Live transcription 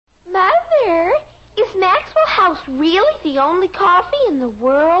House really the only coffee in the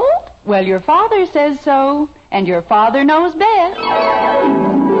world? Well, your father says so, and your father knows best.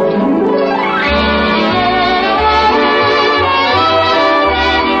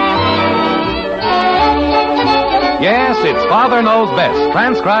 Yes, it's Father Knows Best,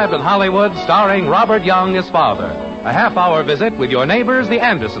 transcribed in Hollywood, starring Robert Young as Father. A half-hour visit with your neighbors, the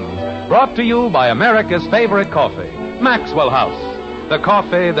Andersons, brought to you by America's favorite coffee, Maxwell House. The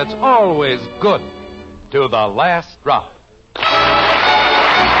coffee that's always good to the last drop.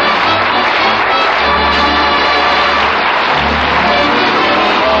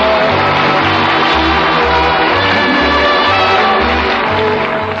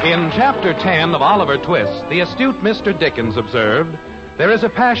 In Chapter 10 of Oliver Twist, the astute Mr. Dickens observed, there is a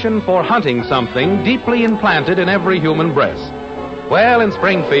passion for hunting something deeply implanted in every human breast. Well, in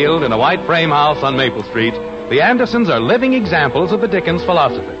Springfield, in a white frame house on Maple Street, the Andersons are living examples of the Dickens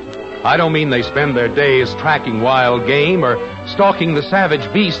philosophy. I don't mean they spend their days tracking wild game or stalking the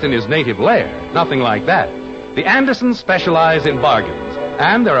savage beast in his native lair. Nothing like that. The Andersons specialize in bargains,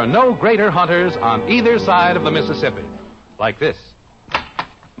 and there are no greater hunters on either side of the Mississippi. Like this.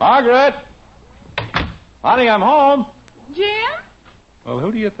 Margaret! Honey, I'm home. Jim? Well,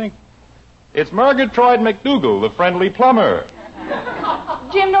 who do you think? It's Murgatroyd McDougal, the friendly plumber.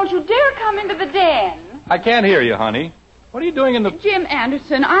 Jim, don't you dare come into the den. I can't hear you, honey. What are you doing in the... Jim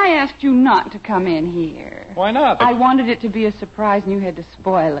Anderson, I asked you not to come in here. Why not? I wanted it to be a surprise and you had to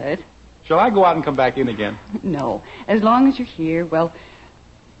spoil it. Shall I go out and come back in again? No. As long as you're here, well,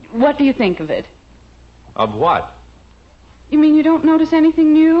 what do you think of it? Of what? You mean you don't notice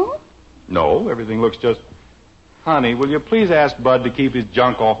anything new? No, everything looks just... Honey, will you please ask Bud to keep his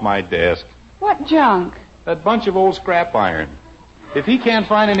junk off my desk? What junk? That bunch of old scrap iron. If he can't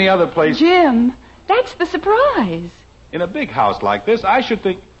find any other place... Jim, that's the surprise. In a big house like this, I should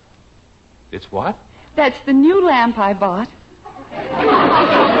think... It's what? That's the new lamp I bought.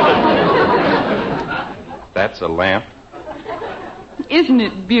 That's a lamp. Isn't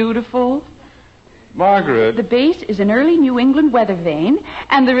it beautiful? Margaret. The base is an early New England weather vane,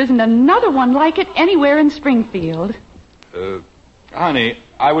 and there isn't another one like it anywhere in Springfield. Honey,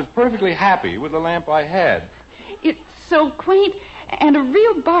 I was perfectly happy with the lamp I had. It's so quaint, and a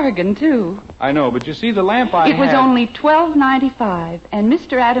real bargain, too. I know, but you see, the lamp I had... It was only $12.95, and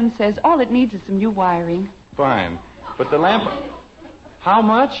Mr. Adams says all it needs is some new wiring. Fine. But the lamp... How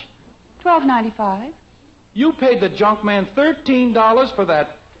much? $12.95. You paid the junk man $13 for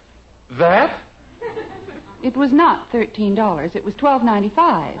that... That? It was not $13. It was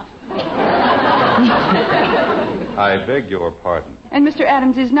 $12.95. I beg your pardon. And Mr.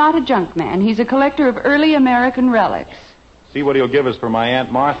 Adams is not a junk man. He's a collector of early American relics. See what he'll give us for my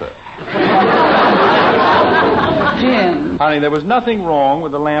Aunt Martha. Jim. Honey, there was nothing wrong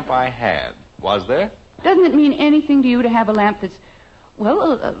with the lamp I had, was there? Doesn't it mean anything to you to have a lamp that's,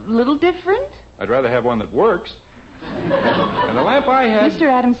 well, a little different? I'd rather have one that works. And the lamp I had... Mr.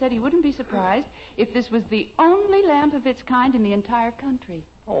 Adams said he wouldn't be surprised if this was the only lamp of its kind in the entire country.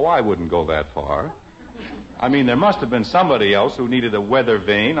 Oh, I wouldn't go that far. I mean, there must have been somebody else who needed a weather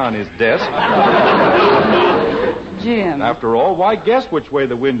vane on his desk. Jim. After all, why guess which way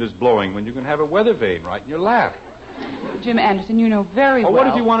the wind is blowing when you can have a weather vane right in your lap? Jim Anderson, you know very well... What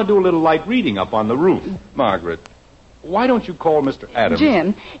if you want to do a little light reading up on the roof? Margaret, why don't you call Mr. Adams?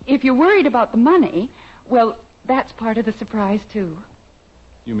 Jim, if you're worried about the money, well... That's part of the surprise, too.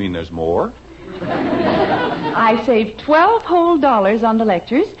 You mean there's more? I saved $12 whole on the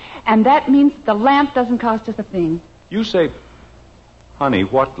lectures, and that means the lamp doesn't cost us a thing. You saved... Honey,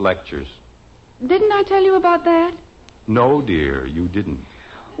 what lectures? Didn't I tell you about that? No, dear, you didn't.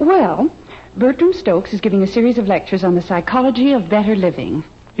 Well, Bertram Stokes is giving a series of lectures on the psychology of better living.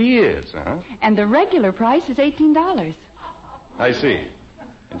 He is, huh? And the regular price is $18. I see.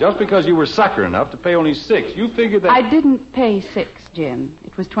 And just because you were sucker enough to pay only $6, you figured that... I didn't pay $6, Jim.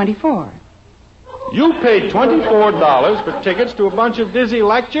 It was $24. You paid $24 for tickets to a bunch of dizzy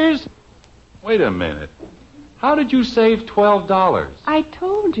lectures? Wait a minute. How did you save $12? I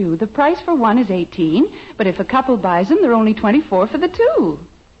told you, the price for one is $18, but if a couple buys them, they're only $24 for the two.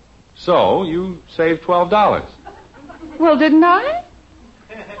 So, you saved $12. Well, didn't I?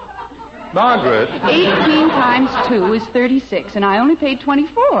 Margaret. 18 times 2 is 36, and I only paid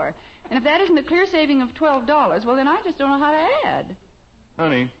 $24. And if that isn't a clear saving of $12, well, then I just don't know how to add.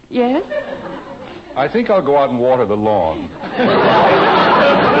 Honey. Yes? I think I'll go out and water the lawn.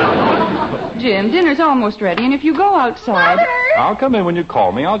 Jim. Jim, dinner's almost ready, and if you go outside... Mother! I'll come in when you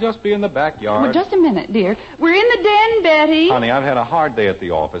call me. I'll just be in the backyard. Well, just a minute, dear. We're in the den, Betty. Honey, I've had a hard day at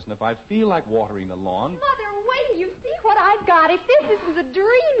the office, and if I feel like watering the lawn... Mother, wait till you see what I've got. If this isn't the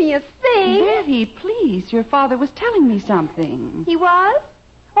dreamiest thing. Betty, please. Your father was telling me something. He was?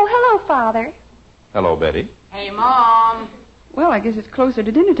 Oh, hello, Father. Hello, Betty. Hey, Mom. Well, I guess it's closer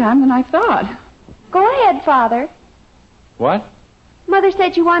to dinner time than I thought. Go ahead, Father. What? Mother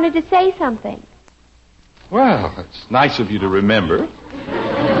said you wanted to say something. Well, it's nice of you to remember.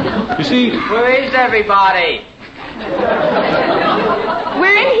 You see... Where is everybody?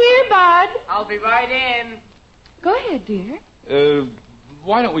 We're in here, Bud. I'll be right in. Go ahead, dear.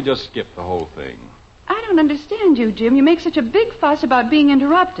 Why don't we just skip the whole thing? I don't understand you, Jim. You make such a big fuss about being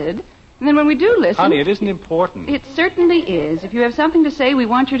interrupted. And then when we do listen... Honey, it isn't important. It certainly is. If you have something to say, we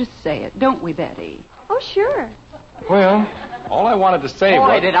want you to say it. Don't we, Betty? Oh, sure. Well, all I wanted to say Boy,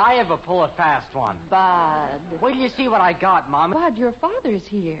 was... did I ever pull a fast one. Bud. Wait till you see what I got, Mom. Bud, your father's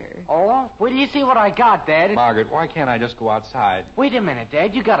here. Oh? Wait till you see what I got, Dad. Margaret, why can't I just go outside? Wait a minute,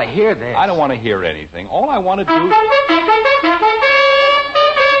 Dad. You gotta hear this. I don't want to hear anything. All I want to do...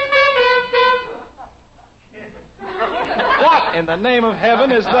 What in the name of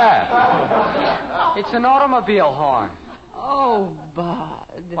heaven is that? It's an automobile horn. Oh,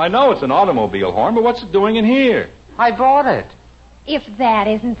 Bud. I know it's an automobile horn, but what's it doing in here? I bought it. If that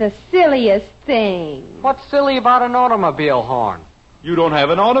isn't the silliest thing. What's silly about an automobile horn? You don't have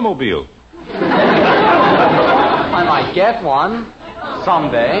an automobile. I might get one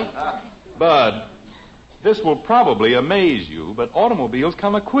someday. Bud, this will probably amaze you, but automobiles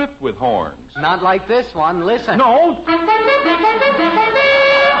come equipped with horns. Not like this one. Listen. No!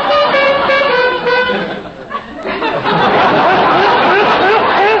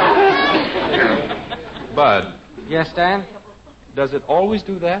 Bud, Yes, Dad? does it always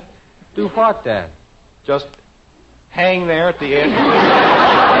do that? Do what, Dad? Just hang there at the end?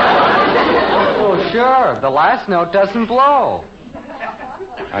 Oh, sure. The last note doesn't blow.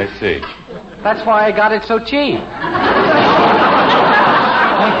 I see. That's why I got it so cheap.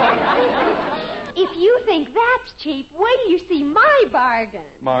 If you think that's cheap, wait till you see my bargain.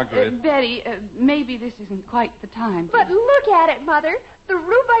 Margaret. Betty, maybe this isn't quite the time. But look at it, Mother. The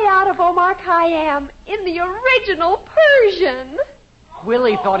Rubaiyat of Omar Khayyam in the original Persian.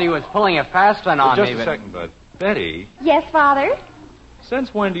 Willie thought he was pulling a fast one on Just me, a but... second, Bud. Betty, Yes, Father?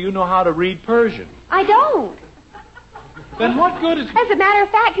 since when do you know how to read Persian? I don't. Then what good is... As a matter of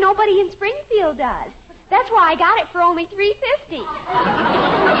fact, nobody in Springfield does. That's why I got it for only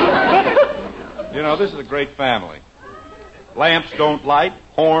 $3.50. You know, this is a great family. Lamps don't light,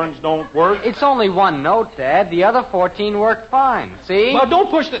 horns don't work. It's only one note, Dad. The other 14 worked fine. See? Well, don't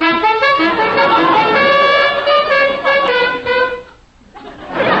push the...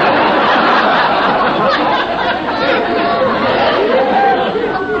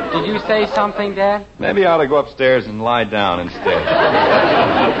 Did you say something, Dad? Maybe I ought to go upstairs and lie down instead.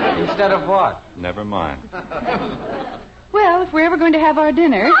 Instead of what? Never mind. Well, if we're ever going to have our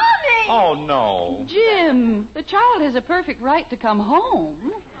dinner... Mommy! Oh, no. Jim, the child has a perfect right to come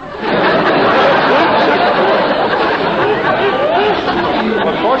home.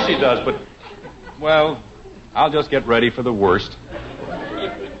 Of course she does, but... Well, I'll just get ready for the worst.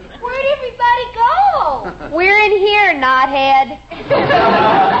 Where'd everybody go? We're in here, knothead.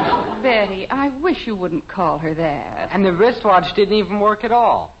 Betty, I wish you wouldn't call her that. And the wristwatch didn't even work at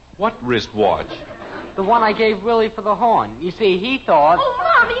all. What wristwatch? The one I gave Willie for the horn. You see, he thought... Oh,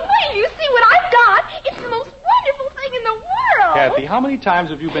 Mommy, wait till you see what I've got. It's the most wonderful thing in the world. Kathy, how many times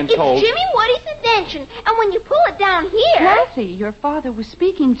have you been It's told... Jimmy Woody's invention. And when you pull it down here... Kathy, your father was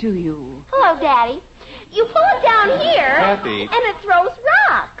speaking to you. Hello, Daddy. You pull it down here... Kathy. And it throws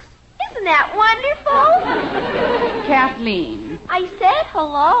rocks. Isn't that wonderful? Kathleen. I said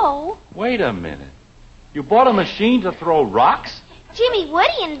hello. Wait a minute. You bought a machine to throw rocks? Jimmy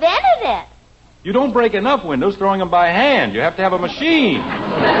Woody invented it. You don't break enough windows throwing them by hand. You have to have a machine.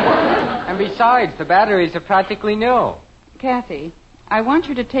 And besides, the batteries are practically new. Kathy, I want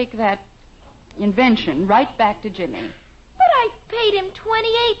you to take that invention right back to Jimmy. But I paid him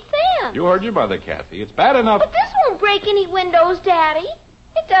 28 cents. You heard your mother, Kathy. It's bad enough... But this won't break any windows, Daddy.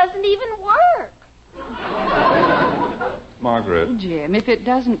 It doesn't even work. Margaret, Jim, if it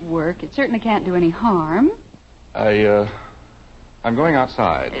doesn't work, it certainly can't do any harm. I'm going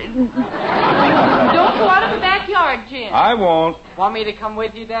outside. Don't go out of the backyard, Jim. I won't. Want me to come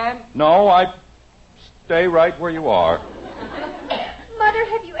with you, Dad? No, I stay right where you are. Mother,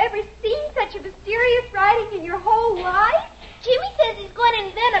 have you ever seen such a mysterious writing in your whole life? Jimmy says he's going to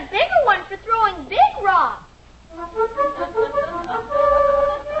invent a bigger one for throwing big rocks.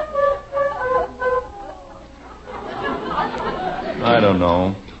 don't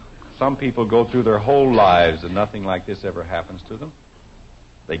know. Some people go through their whole lives and nothing like this ever happens to them.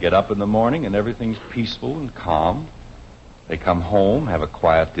 They get up in the morning and everything's peaceful and calm. They come home, have a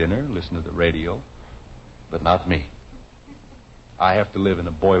quiet dinner, listen to the radio. But not me. I have to live in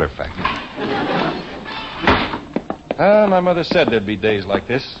a boiler factory. My mother said there'd be days like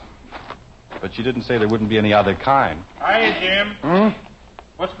this. But she didn't say there wouldn't be any other kind. Hiya, Jim.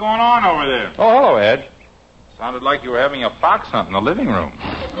 What's going on over there? Oh, hello, Ed. Sounded like you were having a fox hunt in the living room.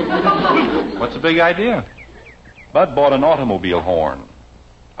 What's the big idea? Bud bought an automobile horn.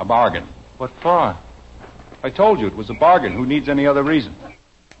 A bargain. What for? I told you it was a bargain. Who needs any other reason?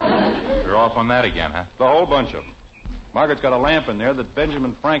 You're off on that again, huh? The whole bunch of them. Margaret's got a lamp in there that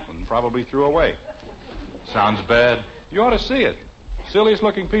Benjamin Franklin probably threw away. Sounds bad. You ought to see it. Silliest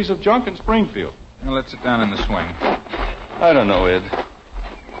looking piece of junk in Springfield. Now, let's sit down in the swing. I don't know, Ed.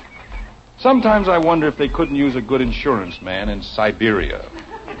 Sometimes I wonder if they couldn't use a good insurance man in Siberia.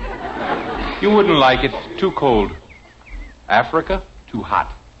 You wouldn't like it. Too cold. Africa? Too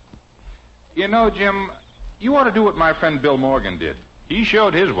hot. You know, Jim, you ought to do what my friend Bill Morgan did. He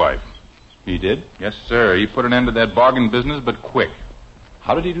showed his wife. He did? Yes, sir. He put an end to that bargain business, but quick.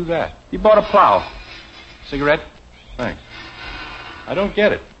 How did he do that? He bought a plow. Cigarette? Thanks. I don't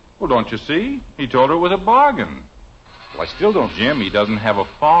get it. Well, don't you see? He told her it was a bargain. Well, I still don't. Jim, he doesn't have a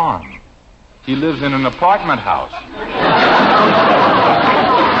farm. He lives in an apartment house.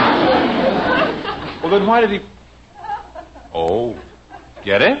 Well, then why did he... Oh.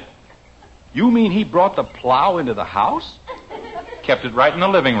 Get it? You mean he brought the plow into the house? Kept it right in the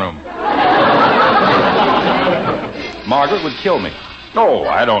living room. Margaret would kill me. No,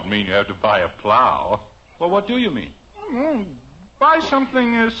 I don't mean you have to buy a plow. Well, what do you mean? Buy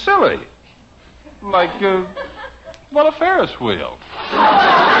something silly. Like, a Ferris wheel.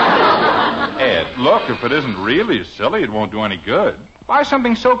 Ed, Look, if it isn't really silly, it won't do any good. Buy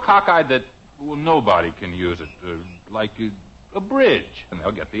something so cockeyed that, nobody can use it. Like a bridge, and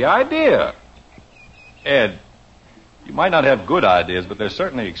they'll get the idea. Ed, you might not have good ideas, but they're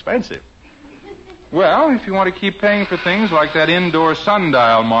certainly expensive. Well, if you want to keep paying for things like that indoor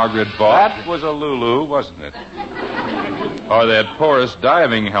sundial Margaret bought... That was a Lulu, wasn't it? Or that porous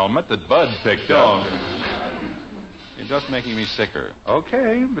diving helmet that Bud picked up. You're just making me sicker.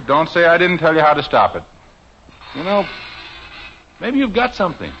 Okay, but don't say I didn't tell you how to stop it. You know, maybe you've got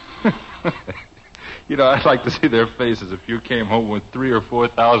something. I'd like to see their faces if you came home with 3,000 or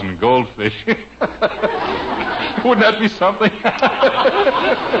 4,000 goldfish. Wouldn't that be something?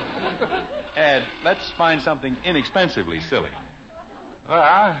 Ed, let's find something inexpensively silly. Well,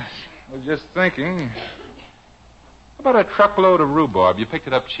 I was just thinking. How about a truckload of rhubarb? You picked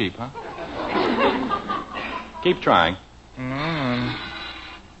it up cheap, huh? Keep trying.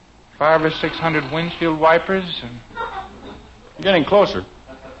 500 or 600 windshield wipers. You're getting closer.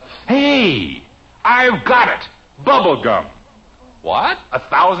 Hey! I've got it! Bubble gum. What?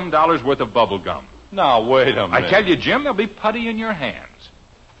 $1,000 worth of bubble gum. Now, wait a minute. I tell you, Jim, there'll be putty in your hands.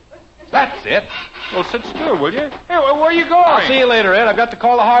 That's it. Well, sit still, will you? Hey, where are you going? I'll see you later, Ed. I've got to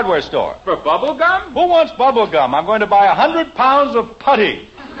call the hardware store. For bubble gum? Who wants bubble gum? I'm going to buy 100 pounds of putty.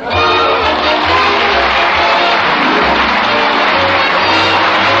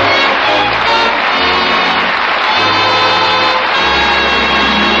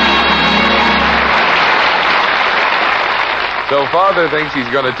 So Father thinks he's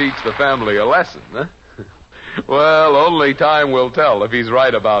going to teach the family a lesson, huh? Well, only time will tell if he's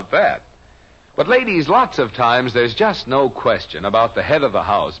right about that. But ladies, lots of times there's just no question about the head of the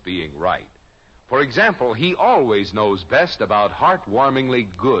house being right. For example, he always knows best about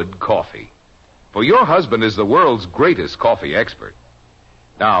heartwarmingly good coffee. For your husband is the world's greatest coffee expert.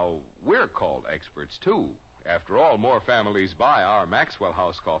 Now, we're called experts, too. After all, more families buy our Maxwell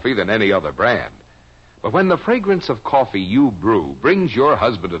House coffee than any other brand. But when the fragrance of coffee you brew brings your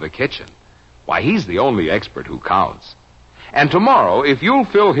husband to the kitchen, why, he's the only expert who counts. And tomorrow, if you'll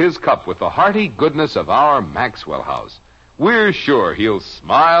fill his cup with the hearty goodness of our Maxwell House, we're sure he'll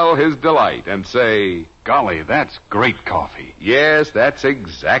smile his delight and say, Golly, that's great coffee. Yes, that's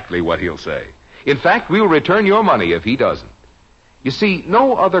exactly what he'll say. In fact, we'll return your money if he doesn't. You see,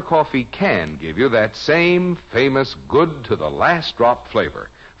 no other coffee can give you that same famous good to the last drop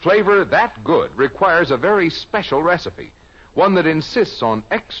flavor. Flavor that good requires a very special recipe, one that insists on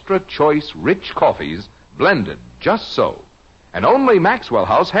extra choice rich coffees blended just so. And only Maxwell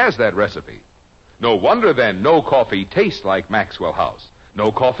House has that recipe. No wonder, then, no coffee tastes like Maxwell House.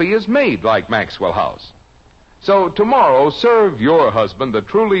 No coffee is made like Maxwell House. So tomorrow, serve your husband the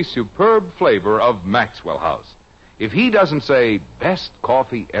truly superb flavor of Maxwell House. If he doesn't say, best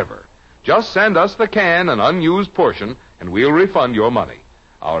coffee ever, Just send us the can and unused portion, and we'll refund your money.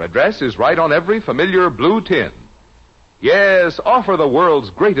 Our address is right on every familiar blue tin. Yes, offer the world's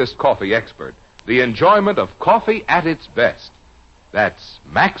greatest coffee expert the enjoyment of coffee at its best. That's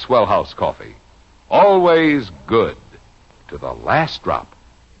Maxwell House Coffee. Always good to the last drop.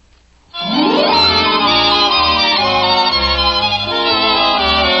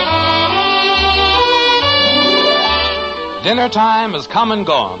 Dinner time has come and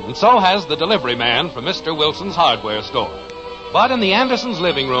gone, and so has the delivery man from Mr. Wilson's hardware store. But in the Andersons'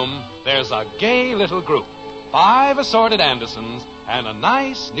 living room, there's a gay little group. 5 assorted Andersons and a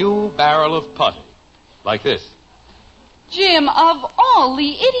nice new barrel of putty. Like this. Jim, of all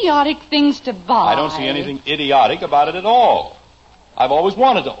the idiotic things to buy... I don't see anything idiotic about it at all. I've always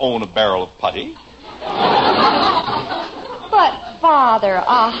wanted to own a barrel of putty. But, Father,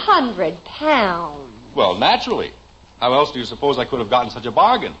 £100. Well, naturally. How else do you suppose I could have gotten such a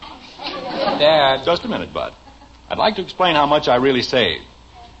bargain? Dad. Just a minute, Bud. I'd like to explain how much I really saved.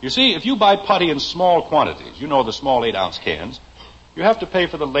 You see, if you buy putty in small quantities, you know, the small 8-ounce cans, you have to pay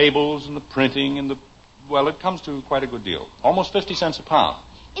for the labels and the printing and well, it comes to quite a good deal. Almost 50 cents a pound.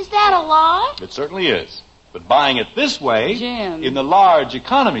 Is that a lot? It certainly is. But buying it this way, Jim. in the large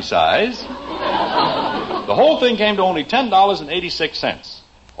economy size, the whole thing came to only $10.86,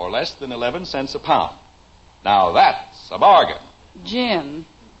 or less than 11 cents a pound. Now that's a bargain. Jim,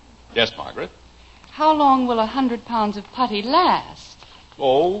 Yes, Margaret? how long will 100 pounds of putty last?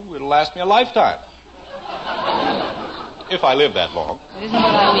 Oh, it'll last me a lifetime. If I live that long. That isn't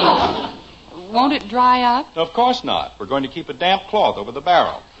what I mean. Won't it dry up? Of course not. We're going to keep a damp cloth over the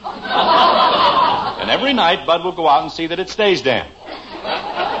barrel. And every night, Bud will go out and see that it stays damp.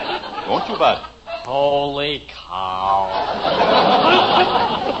 Won't you, Bud? Holy cow.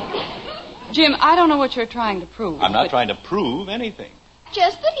 Jim, I don't know what you're trying to prove. I'm not trying to prove anything.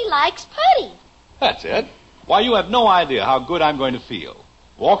 Just that he likes putty. That's it. Why, you have no idea how good I'm going to feel.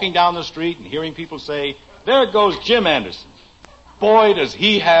 Walking down the street and hearing people say, "There goes Jim Anderson. Boy, does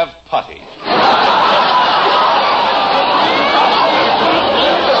he have putty."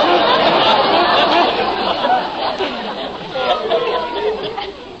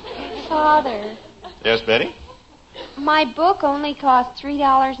 Father, Yes, Betty? my book only cost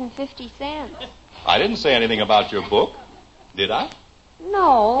 $3.50. I didn't say anything about your book, did I?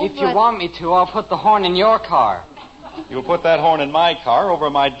 No, If you want me to, I'll put the horn in your car. You'll put that horn in my car over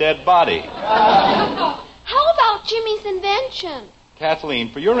my dead body. How about Jimmy's invention?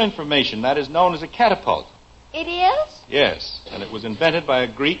 Kathleen, for your information, that is known as a catapult. It is? Yes, and it was invented by a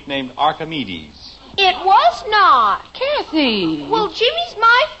Greek named Archimedes. It was not. Kathy. Well, Jimmy's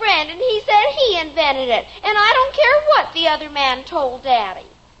my friend, and he said he invented it. And I don't care what the other man told Daddy.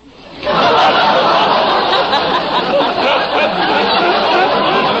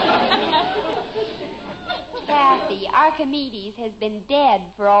 Kathy, Archimedes has been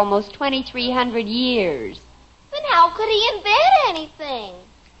dead for almost 2,300 years. Then how could he invent anything?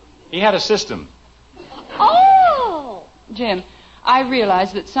 He had a system. Oh! Jim, I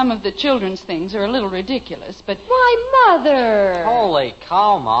realize that some of the children's things are a little ridiculous, but... Why, Mother! Holy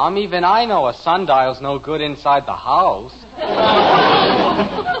cow, Mom. Even I know a sundial's no good inside the house.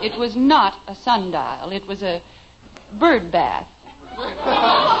 It was not a sundial. It was a bird bath.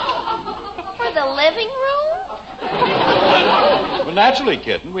 For the living room? Well, naturally,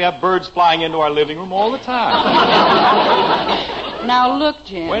 kitten, we have birds flying into our living room all the time. Now, look,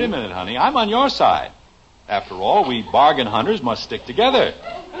 Jim. Wait a minute, honey. I'm on your side. After all, we bargain hunters must stick together.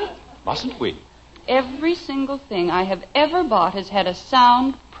 Mustn't we? Every single thing I have ever bought has had a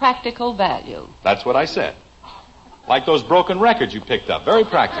sound, practical value. That's what I said. Like those broken records you picked up. Very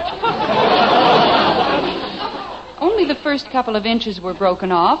practical. Only the first couple of inches were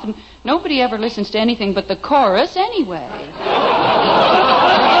broken off, and nobody ever listens to anything but the chorus anyway.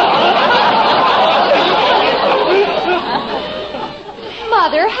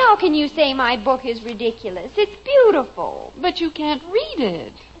 Mother, how can you say my book is ridiculous? It's beautiful. But you can't read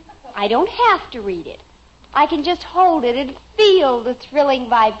it. I don't have to read it. I can just hold it and feel the thrilling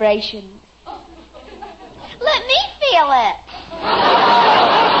vibrations. Let me feel it.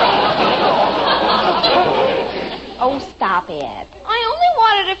 Oh, stop it. I only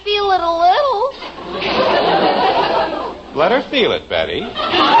wanted to feel it a little. Let her feel it, Betty.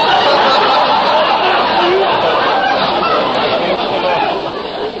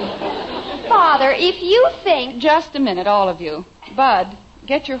 Father, if you think... Just a minute, all of you. Bud,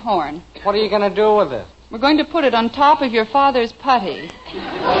 get your horn. What are you going to do with it? We're going to put it on top of your father's putty.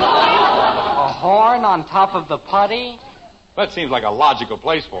 A horn on top of the putty? That seems like a logical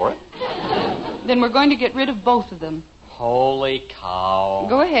place for it. Then we're going to get rid of both of them. Holy cow.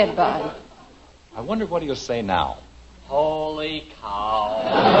 Go ahead, Bud. I wonder what he'll say now. Holy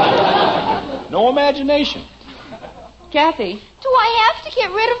cow. No imagination. Kathy. Do I have to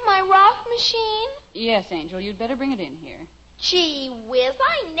get rid of my rock machine? Yes, Angel, you'd better bring it in here. Gee whiz,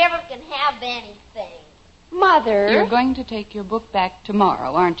 I never can have anything. Mother. You're going to take your book back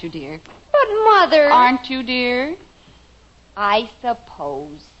tomorrow, aren't you, dear? But, Mother. Aren't you, dear? I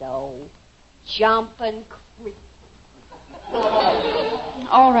suppose so. Jumping creep.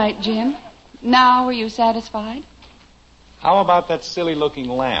 All right, Jim. Now are you satisfied? How about that silly-looking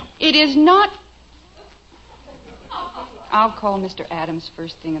lamp? It is not... I'll call Mr. Adams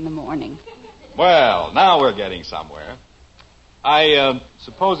first thing in the morning. Well, now we're getting somewhere. I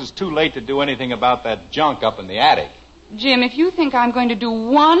suppose it's too late to do anything about that junk up in the attic. Jim, if you think I'm going to do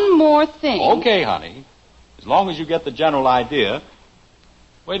one more thing... Okay, honey. As long as you get the general idea.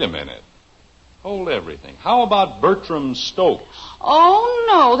 Wait a minute. Hold everything. How about Bertram Stokes? Oh,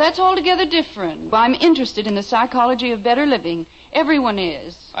 no, that's altogether different. I'm interested in the psychology of better living. Everyone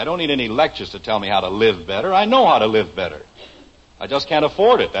is. I don't need any lectures to tell me how to live better. I know how to live better. I just can't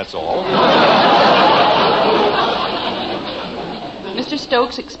afford it, that's all. Mr.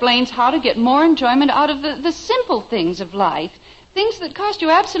 Stokes explains how to get more enjoyment out of the simple things of life. Things that cost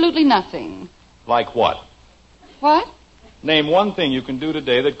you absolutely nothing. Like what? What? Name one thing you can do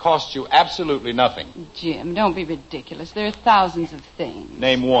today that costs you absolutely nothing. Jim, don't be ridiculous. There are thousands of things.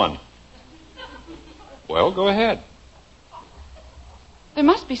 Name one. Well, go ahead. There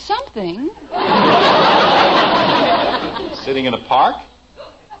must be something. Sitting in a park?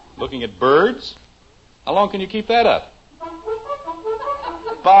 Looking at birds? How long can you keep that up?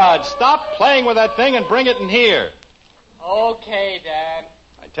 Bud, stop playing with that thing and bring it in here. Okay, Dad.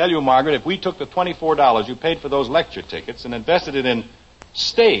 I tell you, Margaret, if we took the $24 you paid for those lecture tickets and invested it in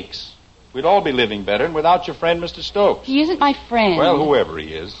steaks, we'd all be living better and without your friend, Mr. Stokes. He isn't my friend. Well, whoever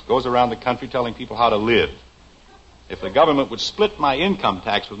he is, goes around the country telling people how to live. If the government would split my income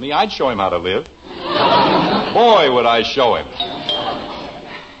tax with me, I'd show him how to live. Boy, would I show him.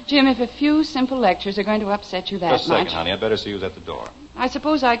 Jim, if a few simple lectures are going to upset you that Just a second, much... honey. I'd better see who's at the door. I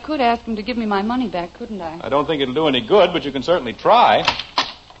suppose I could ask him to give me my money back, couldn't I? I don't think it'll do any good, but you can certainly try.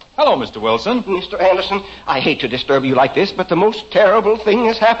 Hello, Mr. Wilson. Mr. Anderson, I hate to disturb you like this, but the most terrible thing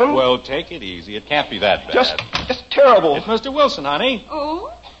has happened. Well, take it easy. It can't be that bad. Just terrible. It's Mr. Wilson, honey.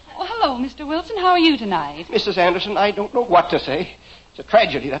 Oh? Well, hello, Mr. Wilson. How are you tonight? Mrs. Anderson, I don't know what to say. It's a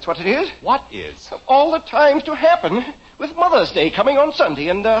tragedy, that's what it is. What is? Of all the times to happen, with Mother's Day coming on Sunday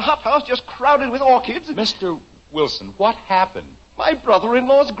and the hothouse just crowded with orchids. Mr. Wilson, what happened? My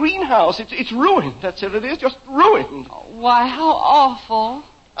brother-in-law's greenhouse. It's ruined. That's it is, just ruined. Oh, why, how awful.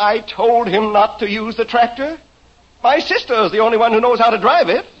 I told him not to use the tractor. My sister's the only one who knows how to drive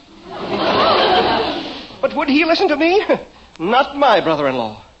it. But would he listen to me? Not my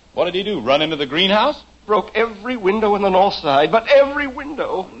brother-in-law. What did he do, run into the greenhouse? Broke every window in the north side, but every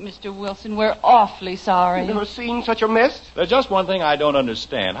window. Mr. Wilson, we're awfully sorry. Never seen such a mess? There's just one thing I don't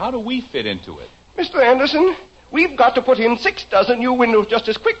understand. How do we fit into it? Mr. Anderson, we've got to put in 6 dozen new windows just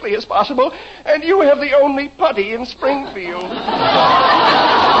as quickly as possible, and you have the only putty in Springfield.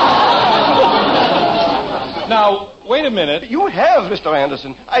 Now, wait a minute. You have, Mr.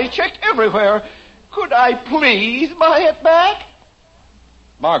 Anderson. I checked everywhere. Could I please buy it back?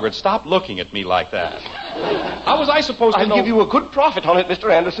 Margaret, stop looking at me like that. How was I supposed to know... I'll give you a good profit on it,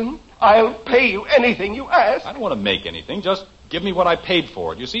 Mr. Anderson. I'll pay you anything you ask. I don't want to make anything. Just give me what I paid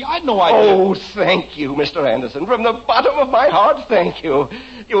for it. You see, I'd no idea... Oh, thank you, Mr. Anderson. From the bottom of my heart, thank you.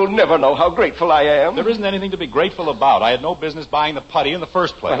 You'll never know how grateful I am. There isn't anything to be grateful about. I had no business buying the putty in the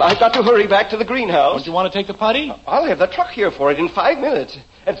first place. Well, I've got to hurry back to the greenhouse. Don't you want to take the putty? I'll have the truck here for it in 5 minutes.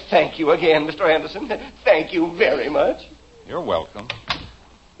 And thank you again, Mr. Anderson. Thank you very much. You're welcome.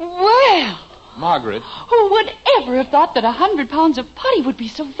 Well, Margaret. who would ever have thought that 100 pounds of putty would be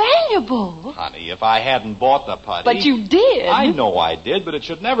so valuable? Honey, if I hadn't bought the putty... But you did. I know I did, but it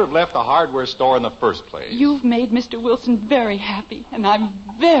should never have left the hardware store in the first place. You've made Mr. Wilson very happy, and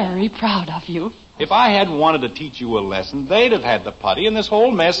I'm very proud of you. If I hadn't wanted to teach you a lesson, they'd have had the putty and this whole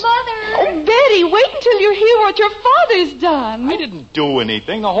mess... Mother! Oh, Betty, wait until you hear what your father's done. I didn't do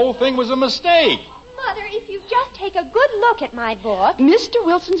anything. The whole thing was a mistake. Mother, if you just take a good look at my book... Mr.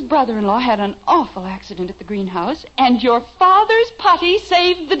 Wilson's brother-in-law had an awful accident at the greenhouse, and your father's putty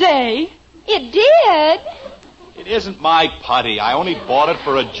saved the day. It did? It isn't my putty. I only bought it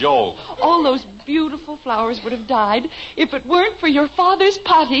for a joke. All those beautiful flowers would have died if it weren't for your father's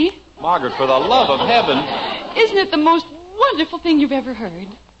putty. Margaret, for the love of heaven... Isn't it the most wonderful thing you've ever heard?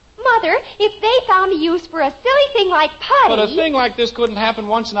 Mother, if they found a use for a silly thing like putty... But a thing like this couldn't happen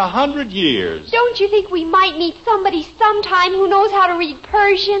once in 100 years. Don't you think we might meet somebody sometime who knows how to read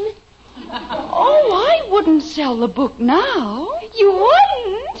Persian? Oh, I wouldn't sell the book now. You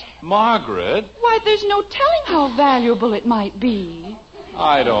wouldn't? Margaret? Why, there's no telling how valuable it might be.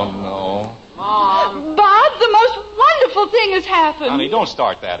 I don't know. Mom. Bob, the most wonderful thing has happened. Honey, don't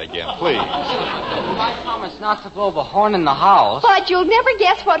start that again, please. I promised not to blow the horn in the house. But you'll never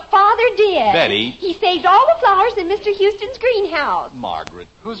guess what Father did. Betty. He saved all the flowers in Mr. Houston's greenhouse. Margaret.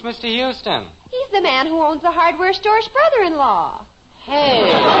 Who's Mr. Houston? He's the man who owns the hardware store's brother-in-law.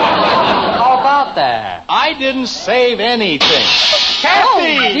 Hey, how about that? I didn't save anything.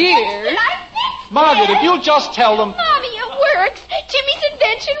 Kathy! Oh, dear. Margaret, if you'll just tell them... Mommy, it works. Jimmy's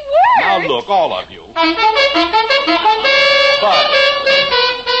invention works. Now, look, all of you.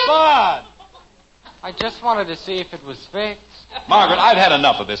 Bud! I just wanted to see if it was fixed. Margaret, I've had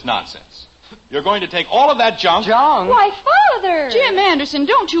enough of this nonsense. You're going to take all of that junk... Junk? Why, Father! Jim Anderson,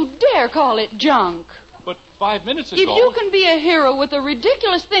 don't you dare call it junk. But 5 minutes ago... If you can be a hero with a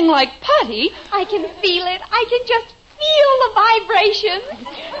ridiculous thing like putty... I can feel it. I can just feel the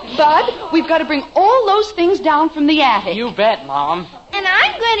vibrations. Bud, we've got to bring all those things down from the attic. You bet, Mom. And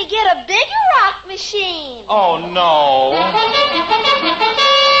I'm going to get a bigger rock machine. Oh, no.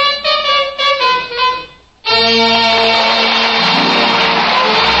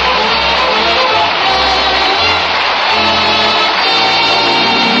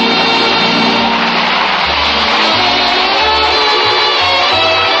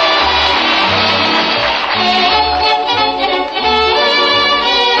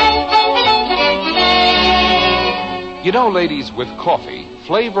 You know, ladies, with coffee,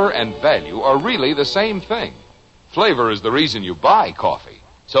 flavor and value are really the same thing. Flavor is the reason you buy coffee.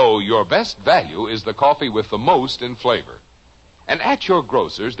 So your best value is the coffee with the most in flavor. And at your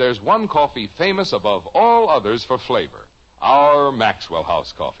grocer's, there's one coffee famous above all others for flavor. Our Maxwell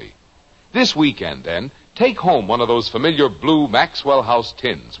House coffee. This weekend, then, take home one of those familiar blue Maxwell House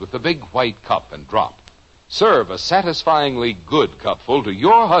tins with the big white cup and drop. Serve a satisfyingly good cupful to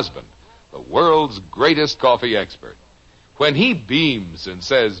your husband, the world's greatest coffee expert. When he beams and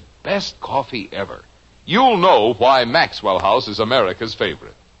says, best coffee ever, you'll know why Maxwell House is America's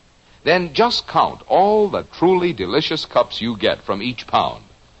favorite. Then just count all the truly delicious cups you get from each pound.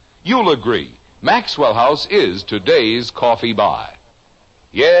 You'll agree, Maxwell House is today's coffee buy.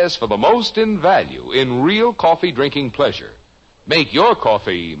 Yes, for the most in value, in real coffee drinking pleasure, make your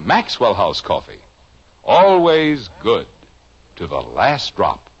coffee Maxwell House coffee. Always good to the last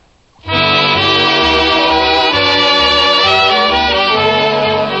drop.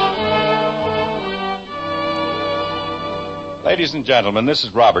 Ladies and gentlemen, this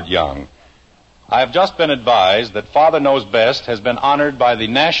is Robert Young. I have just been advised that Father Knows Best has been honored by the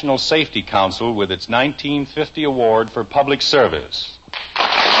National Safety Council with its 1950 Award for Public Service.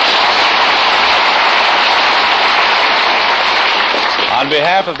 On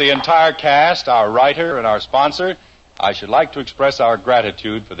behalf of the entire cast, our writer, and our sponsor, I should like to express our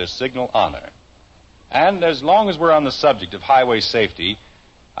gratitude for this signal honor. And as long as we're on the subject of highway safety,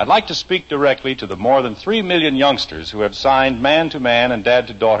 I'd like to speak directly to the more than 3 million youngsters who have signed man-to-man and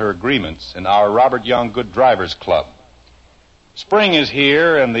dad-to-daughter agreements in our Robert Young Good Drivers Club. Spring is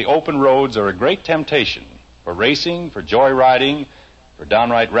here, and the open roads are a great temptation for racing, for joyriding, for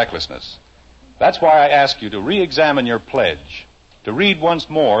downright recklessness. That's why I ask you to re-examine your pledge, to read once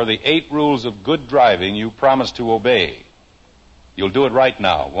more the 8 rules of good driving you promised to obey. You'll do it right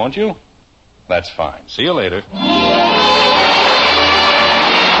now, won't you? That's fine. See you later.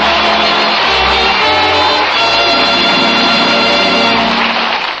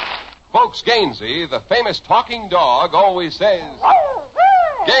 Folks, Gainsey, the famous talking dog, always says,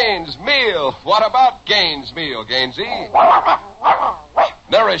 Gaines Meal. What about Gaines Meal, Gainsey?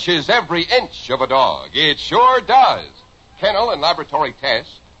 Nourishes every inch of a dog. It sure does. Kennel and laboratory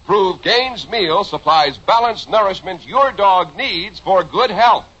tests prove Gaines Meal supplies balanced nourishment your dog needs for good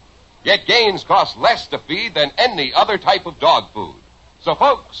health. Yet Gaines costs less to feed than any other type of dog food. So,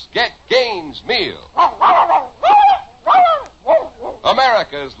 folks, get Gaines Meal.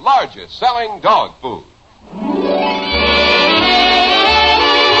 America's largest selling dog food.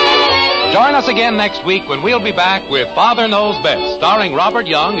 Join us again next week when we'll be back with Father Knows Best, starring Robert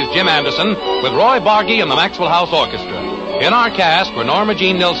Young as Jim Anderson with Roy Bargy and the Maxwell House Orchestra. In our cast were Norma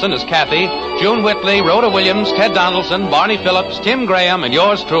Jean Nilsson as Kathy, June Whitley, Rhoda Williams, Ted Donaldson, Barney Phillips, Tim Graham, and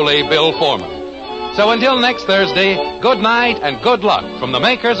yours truly, Bill Foreman. So until next Thursday, good night and good luck from the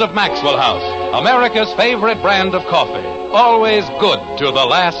makers of Maxwell House, America's favorite brand of coffee. Always good to the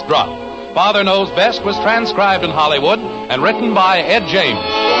last drop. Father Knows Best was transcribed in Hollywood and written by Ed James.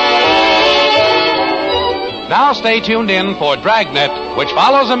 Now stay tuned in for Dragnet, which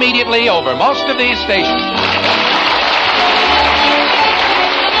follows immediately over most of these stations.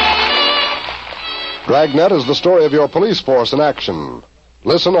 Dragnet is the story of your police force in action.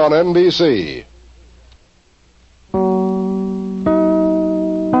 Listen on NBC.